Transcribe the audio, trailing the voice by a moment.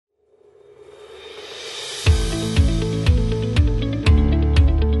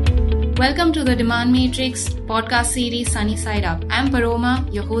Welcome to the Demand Matrix podcast series Sunny Side Up. I'm Paroma,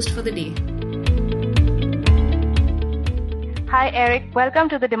 your host for the day. Hi, Eric. Welcome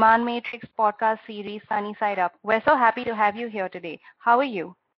to the Demand Matrix podcast series Sunny Side Up. We're so happy to have you here today. How are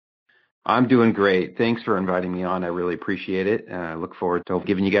you? I'm doing great. Thanks for inviting me on. I really appreciate it. I look forward to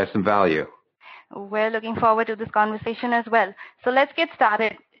giving you guys some value. We're looking forward to this conversation as well. So let's get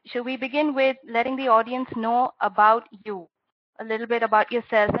started. Should we begin with letting the audience know about you, a little bit about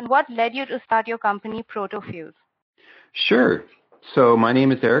yourself, and what led you to start your company, Protofuse? Sure. So my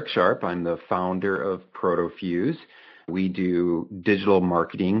name is Eric Sharp. I'm the founder of Protofuse. We do digital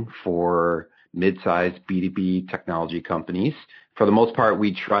marketing for mid-sized B2B technology companies. For the most part,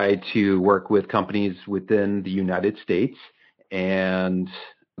 we try to work with companies within the United States. And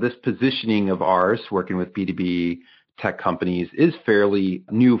this positioning of ours, working with B2B tech companies, is fairly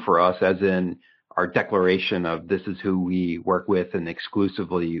new for us, as in our declaration of this is who we work with and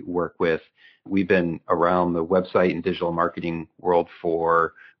exclusively work with. We've been around the website and digital marketing world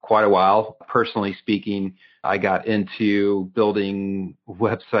for quite a while. Personally speaking, I got into building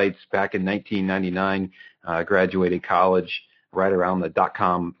websites back in 1999. Graduated college right around the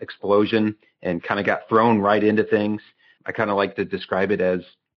dot-com explosion and kind of got thrown right into things. I kind of like to describe it as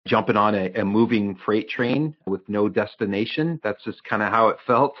jumping on a moving freight train with no destination. That's just kind of how it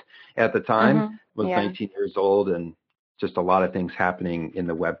felt at the time. I was 19 years old and just a lot of things happening in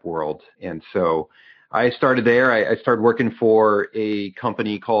the web world. And so I started there. I started working for a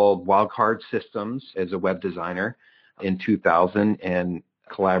company called Wildcard Systems as a web designer in 2000 and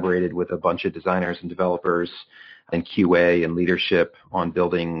collaborated with a bunch of designers and developers and QA and leadership on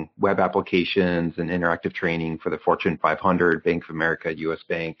building web applications and interactive training for the Fortune 500, Bank of America, US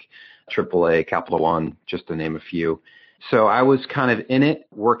Bank, AAA, Capital One, just to name a few. So I was kind of in it,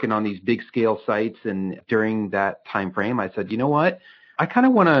 working on these big scale sites. And during that time frame, I said, you know what? I kind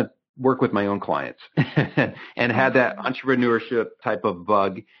of want to work with my own clients and had that entrepreneurship type of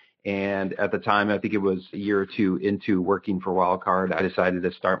bug. And at the time, I think it was a year or two into working for Wildcard, I decided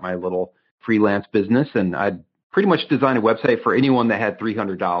to start my little freelance business. And I'd pretty much design a website for anyone that had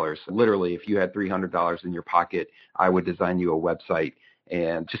 $300. Literally, if you had $300 in your pocket, I would design you a website,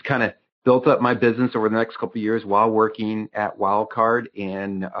 and just kind of built up my business over the next couple of years while working at Wildcard.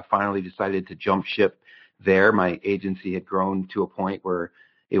 And I finally decided to jump ship there. My agency had grown to a point where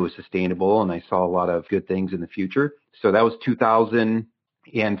it was sustainable and I saw a lot of good things in the future. So that was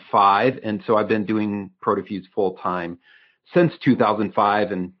 2005. And so I've been doing Protofuse full time since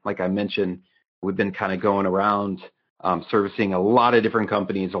 2005. And like I mentioned, we've been kind of going around servicing a lot of different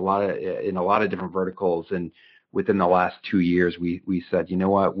companies, in a lot of different verticals. And within the last 2 years, we said, you know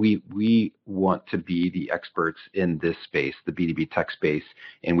what, we want to be the experts in this space, the B2B tech space,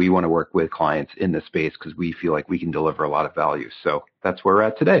 and we want to work with clients in this space because we feel like we can deliver a lot of value. So that's where we're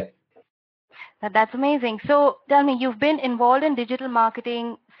at today. That's amazing. So tell me, you've been involved in digital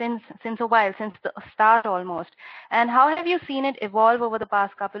marketing since a while, since the start almost. And how have you seen it evolve over the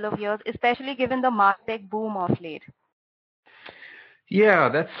past couple of years, especially given the MarTech boom of late?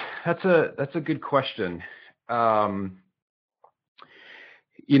 Yeah, that's a good question.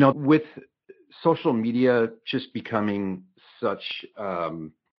 With social media just becoming such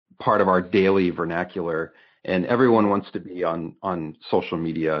part of our daily vernacular, and everyone wants to be on social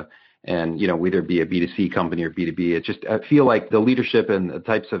media. And, whether it be a B2C company or B2B, I feel like the leadership and the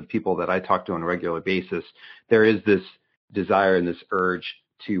types of people that I talk to on a regular basis, there is this desire and this urge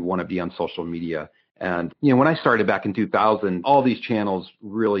to want to be on social media. And, when I started back in 2000, all these channels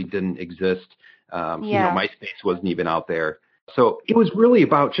really didn't exist. MySpace wasn't even out there. So it was really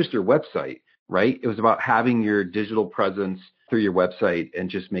about just your website, right? It was about having your digital presence through your website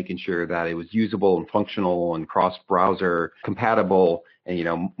and just making sure that it was usable and functional and cross-browser compatible.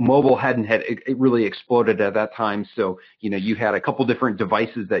 And, mobile it really exploded at that time. So, you had a couple different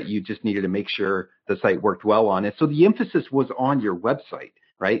devices that you just needed to make sure the site worked well on it. So the emphasis was on your website,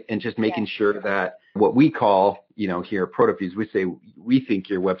 right? And just making sure that what we call, here at Protofuse, we think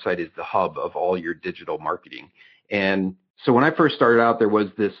your website is the hub of all your digital marketing. And so when I first started out, there was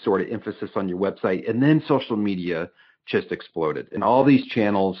this sort of emphasis on your website, and then social media just exploded. And all these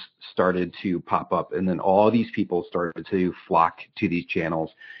channels started to pop up, and then all these people started to flock to these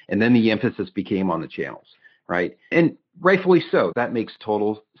channels. And then the emphasis became on the channels, right? And rightfully so. That makes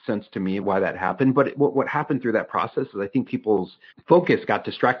total sense to me why that happened. But what happened through that process is I think people's focus got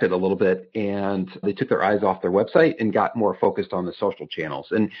distracted a little bit, and they took their eyes off their website and got more focused on the social channels.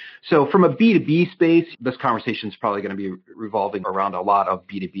 And so from a B2B space, this conversation is probably going to be revolving around a lot of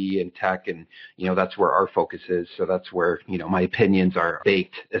B2B and tech. And, that's where our focus is. So that's where, my opinions are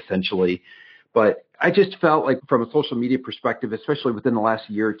baked essentially. But I just felt like from a social media perspective, especially within the last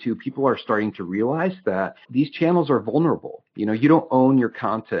year or two, people are starting to realize that these channels are vulnerable. You don't own your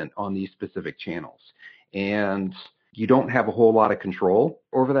content on these specific channels, and you don't have a whole lot of control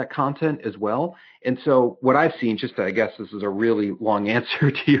over that content as well. And so what I've seen, I guess this is a really long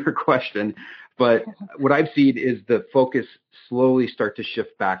answer to your question, but what I've seen is the focus slowly start to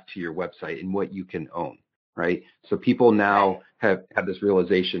shift back to your website and what you can own, right? So people now have this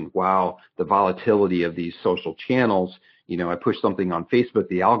realization, wow, the volatility of these social channels, I push something on Facebook,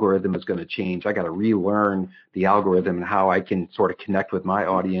 the algorithm is going to change. I got to relearn the algorithm and how I can sort of connect with my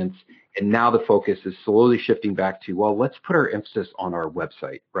audience. And now the focus is slowly shifting back to, well, let's put our emphasis on our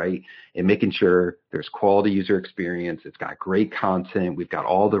website, right? And making sure there's quality user experience. It's got great content. We've got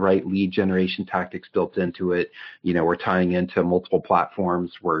all the right lead generation tactics built into it. We're tying into multiple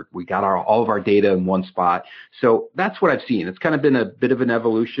platforms where we got all of our data in one spot. So that's what I've seen. It's kind of been a bit of an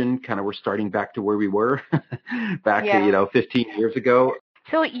evolution. We're starting back to where we were back, 15 years ago.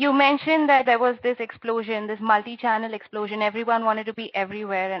 So you mentioned that there was this explosion, this multi-channel explosion. Everyone wanted to be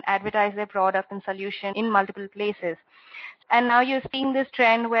everywhere and advertise their product and solution in multiple places. And now you're seeing this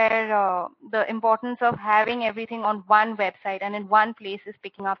trend where the importance of having everything on one website and in one place is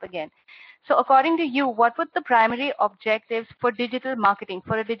picking up again. So according to you, what would the primary objectives for digital marketing,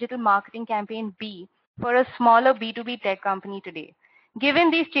 for a digital marketing campaign be for a smaller B2B tech company today?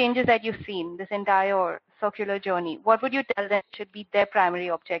 Given these changes that you've seen, this entire circular journey, what would you tell them should be their primary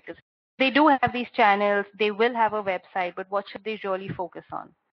objectives? They do have these channels, they will have a website, but what should they really focus on?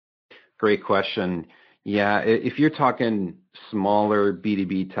 Great question. Yeah, if you're talking smaller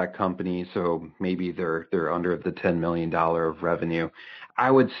B2B tech companies, so maybe they're under the $10 million of revenue,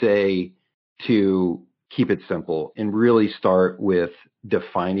 I would say to keep it simple and really start with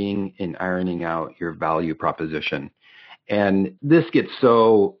defining and ironing out your value proposition. And this gets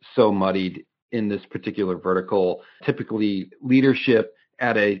so muddied in this particular vertical. Typically, leadership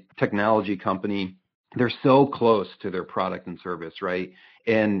at a technology company, they're so close to their product and service, right?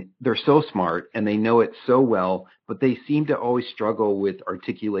 And they're so smart and they know it so well, but they seem to always struggle with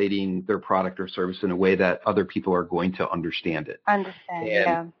articulating their product or service in a way that other people are going to understand it.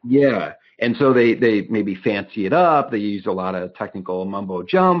 Yeah. And so they maybe fancy it up. They use a lot of technical mumbo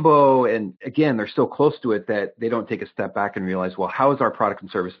jumbo. And again, they're so close to it that they don't take a step back and realize, well, how is our product and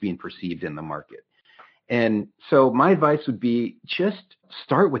service being perceived in the market? And so my advice would be just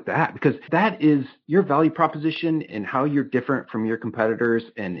start with that, because that is your value proposition and how you're different from your competitors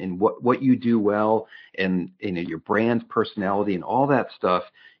and what you do well and your brand's personality and all that stuff.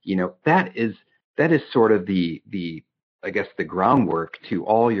 That is sort of the I guess the groundwork to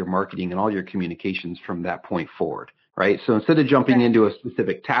all your marketing and all your communications from that point forward. Right. So instead of jumping into a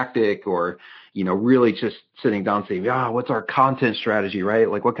specific tactic or, really just sitting down saying, what's our content strategy,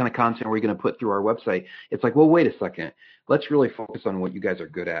 right? Like what kind of content are we going to put through our website? It's like, well, wait a second. Let's really focus on what you guys are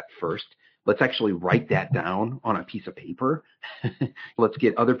good at first. Let's actually write that down on a piece of paper. Let's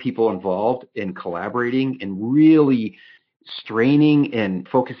get other people involved in collaborating and really straining and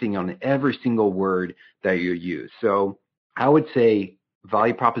focusing on every single word that you use. So I would say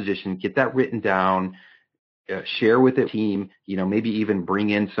value proposition, get that written down. Share with the team, maybe even bring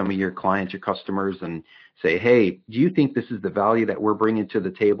in some of your clients, your customers, and say, hey, do you think this is the value that we're bringing to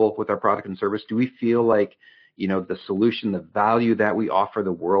the table with our product and service? Do we feel like, the solution, the value that we offer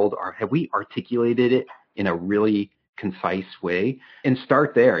the world, have we articulated it in a really concise way? And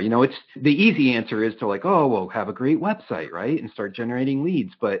start there. It's the easy answer is to have a great website, right? And start generating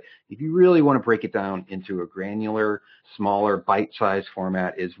leads. But if you really want to break it down into a granular, smaller, bite-sized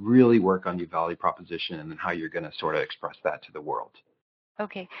format, is really work on your value proposition and how you're going to sort of express that to the world.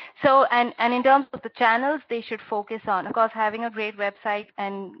 Okay. So, and in terms of the channels, they should focus on, of course, having a great website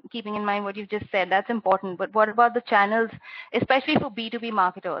and keeping in mind what you've just said, that's important. But what about the channels, especially for B2B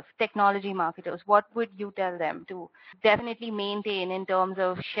marketers, technology marketers? What would you tell them to definitely maintain in terms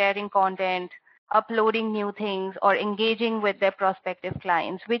of sharing content, uploading new things, or engaging with their prospective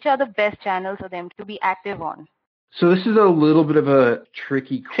clients? Which are the best channels for them to be active on? So this is a little bit of a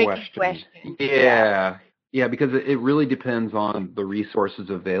tricky question. Yeah, because it really depends on the resources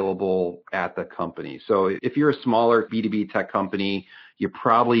available at the company. So if you're a smaller B2B tech company, you're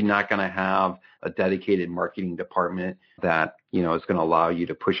probably not going to have a dedicated marketing department that, is going to allow you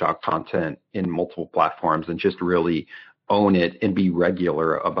to push out content in multiple platforms and just really own it and be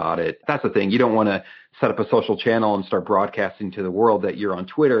regular about it. That's the thing. You don't want to set up a social channel and start broadcasting to the world that you're on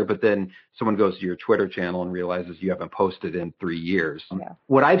Twitter, but then someone goes to your Twitter channel and realizes you haven't posted in 3 years. Yeah.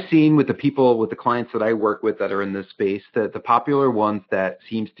 What I've seen with the clients that I work with that are in this space, the popular ones that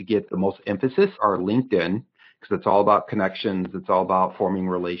seems to get the most emphasis are LinkedIn, because it's all about connections. It's all about forming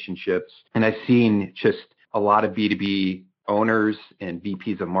relationships. And I've seen just a lot of B2B owners and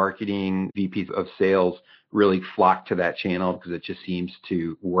VPs of marketing, VPs of sales really flock to that channel because it just seems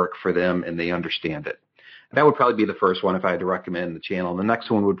to work for them and they understand it. That would probably be the first one if I had to recommend the channel. The next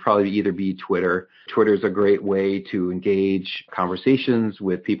one would probably either be Twitter. Twitter is a great way to engage conversations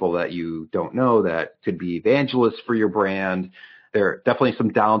with people that you don't know that could be evangelists for your brand. There are definitely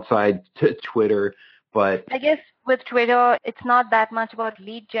some downside to Twitter, but I guess with Twitter, it's not that much about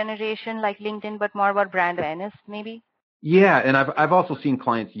lead generation like LinkedIn, but more about brand awareness, maybe. Yeah, and I've also seen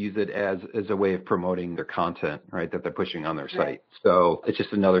clients use it as a way of promoting their content, right, that they're pushing on their site. Right. So it's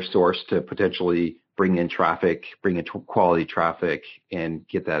just another source to potentially bring in traffic, bring in quality traffic, and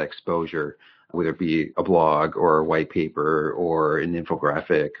get that exposure, whether it be a blog or a white paper or an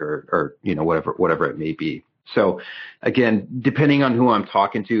infographic or whatever it may be. So again, depending on who I'm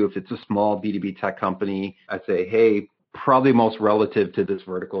talking to, if it's a small B2B tech company, I'd say, hey, probably most relative to this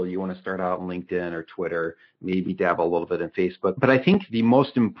vertical, you want to start out on LinkedIn or Twitter, maybe dabble a little bit in Facebook. But I think the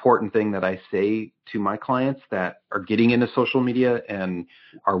most important thing that I say to my clients that are getting into social media and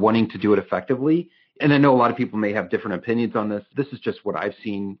are wanting to do it effectively, and I know a lot of people may have different opinions on this. This is just what I've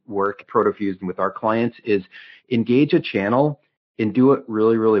seen work ProtoFuse and with our clients is engage a channel and do it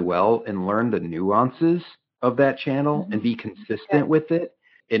really, really well and learn the nuances of that channel and be consistent with it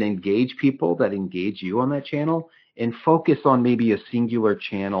and engage people that engage you on that channel and focus on maybe a singular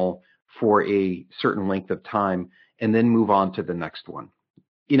channel for a certain length of time and then move on to the next one.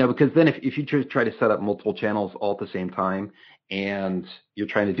 Because then if you try to set up multiple channels all at the same time and you're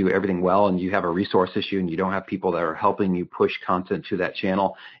trying to do everything well and you have a resource issue and you don't have people that are helping you push content to that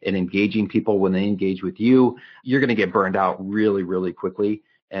channel and engaging people when they engage with you, you're going to get burned out really, really quickly.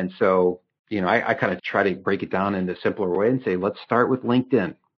 And so, I kind of try to break it down in a simpler way and say, let's start with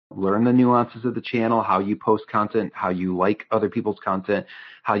LinkedIn. Learn the nuances of the channel, how you post content, how you like other people's content,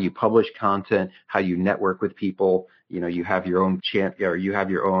 how you publish content, how you network with people. You have your own you have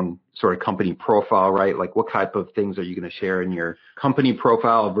your own sort of company profile, right? Like what type of things are you going to share in your company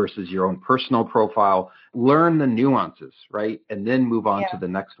profile versus your own personal profile? Learn the nuances, right? And then move on to the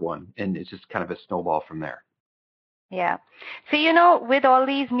next one. And it's just kind of a snowball from there. Yeah. So, with all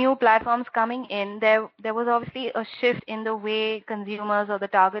these new platforms coming in, there was obviously a shift in the way consumers or the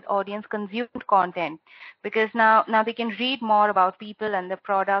target audience consumed content, because now they can read more about people and the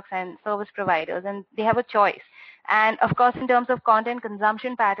products and service providers, and they have a choice. And of course, in terms of content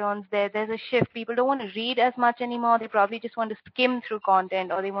consumption patterns, there's a shift. People don't want to read as much anymore. They probably just want to skim through content,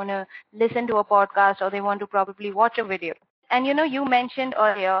 or they want to listen to a podcast, or they want to probably watch a video. And you mentioned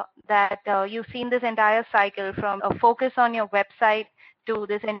earlier that you've seen this entire cycle from a focus on your website to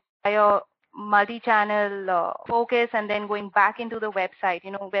this entire multi-channel focus, and then going back into the website,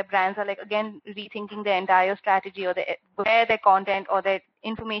 where brands are again rethinking their entire strategy or where their content or their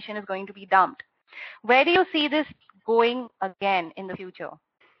information is going to be dumped. Where do you see this going again in the future?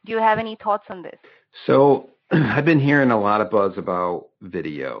 Do you have any thoughts on this? So I've been hearing a lot of buzz about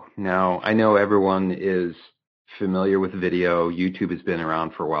video. Now, I know everyone is familiar with video. YouTube has been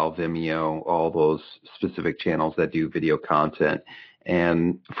around for a while, Vimeo, all those specific channels that do video content.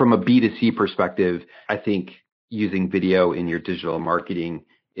 And from a B2C perspective, I think using video in your digital marketing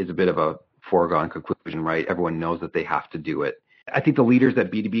is a bit of a foregone conclusion, right? Everyone knows that they have to do it. I think the leaders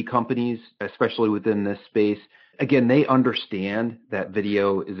at B2B companies, especially within this space, again, they understand that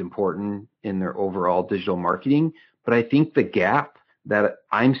video is important in their overall digital marketing. But I think the gap that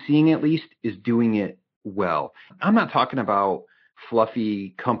I'm seeing at least is doing it well. I'm not talking about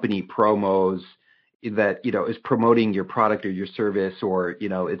fluffy company promos that, is promoting your product or your service, or,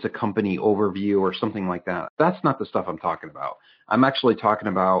 it's a company overview or something like that. That's not the stuff I'm talking about. I'm actually talking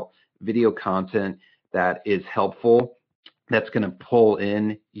about video content that is helpful, that's going to pull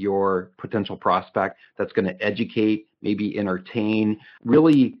in your potential prospect, that's going to educate, maybe entertain,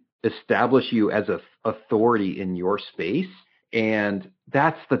 really establish you as an authority in your space. And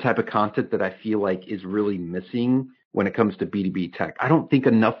that's the type of content that I feel like is really missing when it comes to B2B tech. I don't think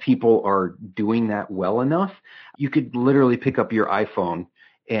enough people are doing that well enough. You could literally pick up your iPhone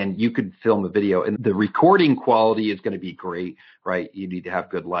and you could film a video, and the recording quality is going to be great, right? You need to have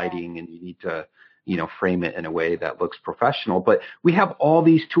good lighting and you need to, frame it in a way that looks professional. But we have all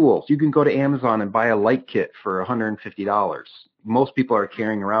these tools. You can go to Amazon and buy a light kit for $150. Most people are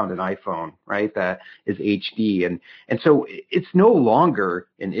carrying around an iPhone, right, that is HD. And so it's no longer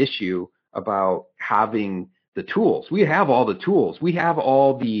an issue about having the tools. We have all the tools. We have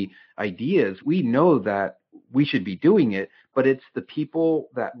all the ideas. We know that we should be doing it, but it's the people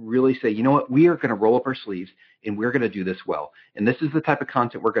that really say, you know what, we are going to roll up our sleeves and we're going to do this well. And this is the type of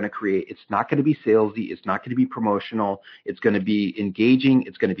content we're going to create. It's not going to be salesy. It's not going to be promotional. It's going to be engaging.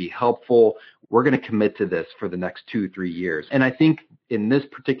 It's going to be helpful. We're going to commit to this for the next 2-3 years. And I think in this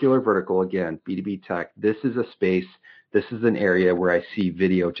particular vertical, again, B2B tech, this is a space, this is an area where I see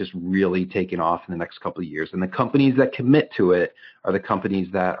video just really taking off in the next couple of years. And the companies that commit to it are the companies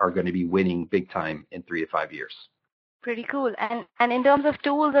that are going to be winning big time in 3 to 5 years. Pretty cool. And in terms of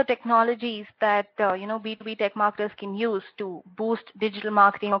tools or technologies that B2B tech marketers can use to boost digital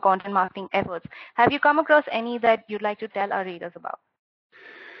marketing or content marketing efforts, have you come across any that you'd like to tell our readers about?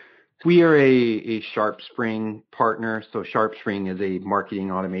 We are a SharpSpring partner. So SharpSpring is a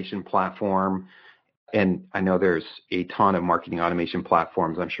marketing automation platform. And I know there's a ton of marketing automation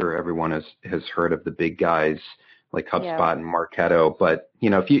platforms. I'm sure everyone has heard of the big guys like HubSpot and Marketo. But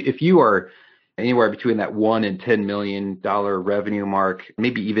if you are anywhere between that $1 and $10 million revenue mark,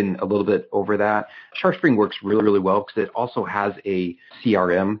 maybe even a little bit over that, SharpSpring works really, really well because it also has a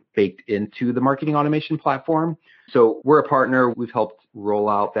CRM baked into the marketing automation platform. So we're a partner. We've helped roll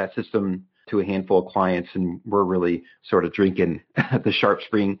out that system to a handful of clients, and we're really sort of drinking the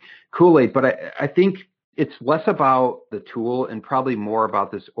SharpSpring Kool-Aid. But I think it's less about the tool and probably more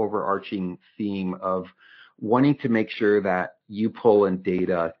about this overarching theme of wanting to make sure that you pull in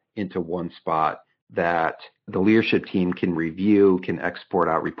data into one spot that the leadership team can review, can export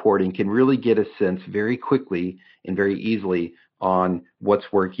out reporting, can really get a sense very quickly and very easily on what's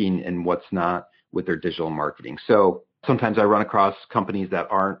working and what's not with their digital marketing. So sometimes I run across companies that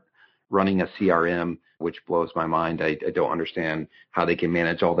aren't running a CRM, which blows my mind. I don't understand how they can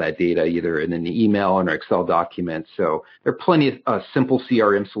manage all that data either in an email or an Excel document. So there are plenty of simple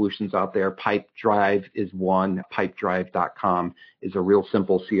CRM solutions out there. Pipedrive is one. Pipedrive.com is a real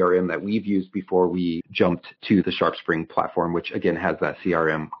simple CRM that we've used before we jumped to the SharpSpring platform, which again has that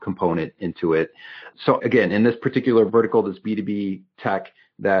CRM component into it. So again, in this particular vertical, this B2B tech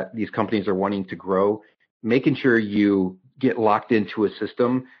that these companies are wanting to grow, making sure you get locked into a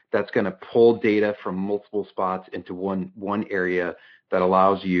system that's going to pull data from multiple spots into one area that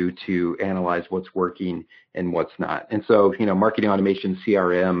allows you to analyze what's working and what's not. And so, marketing automation,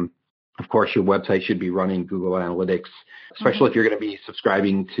 CRM, of course, your website should be running Google Analytics, especially if you're going to be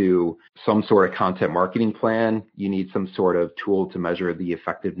subscribing to some sort of content marketing plan. You need some sort of tool to measure the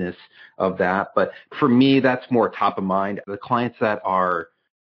effectiveness of that. But for me, that's more top of mind. The clients that are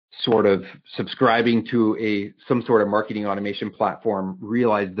sort of subscribing to some sort of marketing automation platform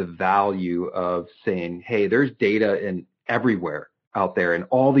realize the value of saying, hey, there's data in everywhere out there and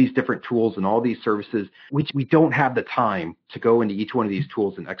all these different tools and all these services. We don't have the time to go into each one of these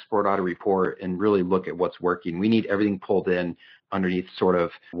tools and export out a report and really look at what's working. We need everything pulled in underneath sort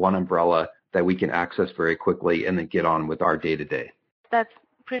of one umbrella that we can access very quickly and then get on with our day-to-day. That's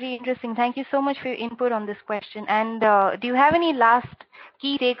pretty interesting. Thank you so much for your input on this question. And do you have any last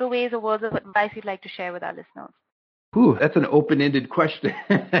key takeaways or words of advice you'd like to share with our listeners? Ooh, that's an open-ended question.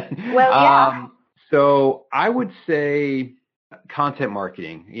 Well, yeah. So I would say content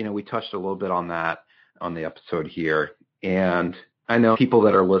marketing. We touched a little bit on that on the episode here. And I know people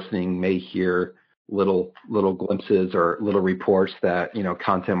that are listening may hear little glimpses or little reports that,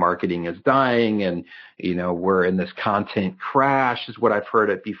 content marketing is dying and, we're in this content crash is what I've heard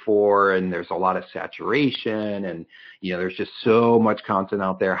it before. And there's a lot of saturation and, there's just so much content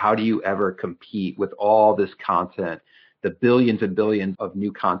out there. How do you ever compete with all this content, the billions and billions of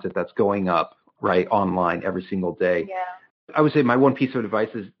new content that's going up right online every single day? Yeah. I would say my one piece of advice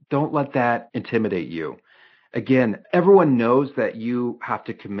is don't let that intimidate you. Again, everyone knows that you have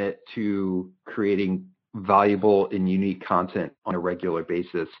to commit to creating valuable and unique content on a regular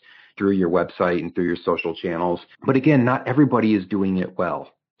basis through your website and through your social channels. But again, not everybody is doing it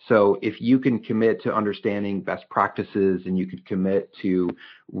well. So if you can commit to understanding best practices and you can commit to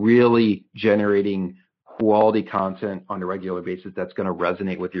really generating quality content on a regular basis that's going to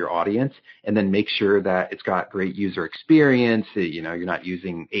resonate with your audience, and then make sure that it's got great user experience. You're not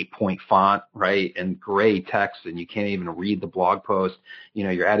using 8-point font, right, and gray text, and you can't even read the blog post.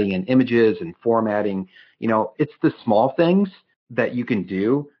 You're adding in images and formatting. It's the small things that you can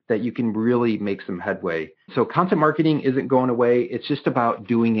do that you can really make some headway. So content marketing isn't going away. It's just about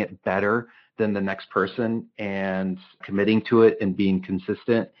doing it better than the next person and committing to it and being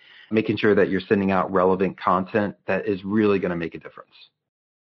consistent, making sure that you're sending out relevant content that is really going to make a difference.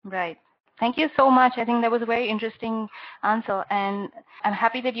 Right. Thank you so much. I think that was a very interesting answer, and I'm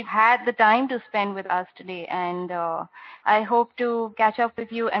happy that you've had the time to spend with us today. And I hope to catch up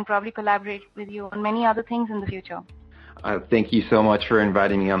with you and probably collaborate with you on many other things in the future. Thank you so much for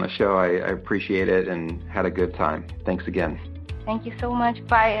inviting me on the show. I appreciate it and had a good time. Thanks again. Thank you so much.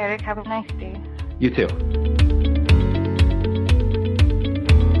 Bye, Eric. Have a nice day. You too.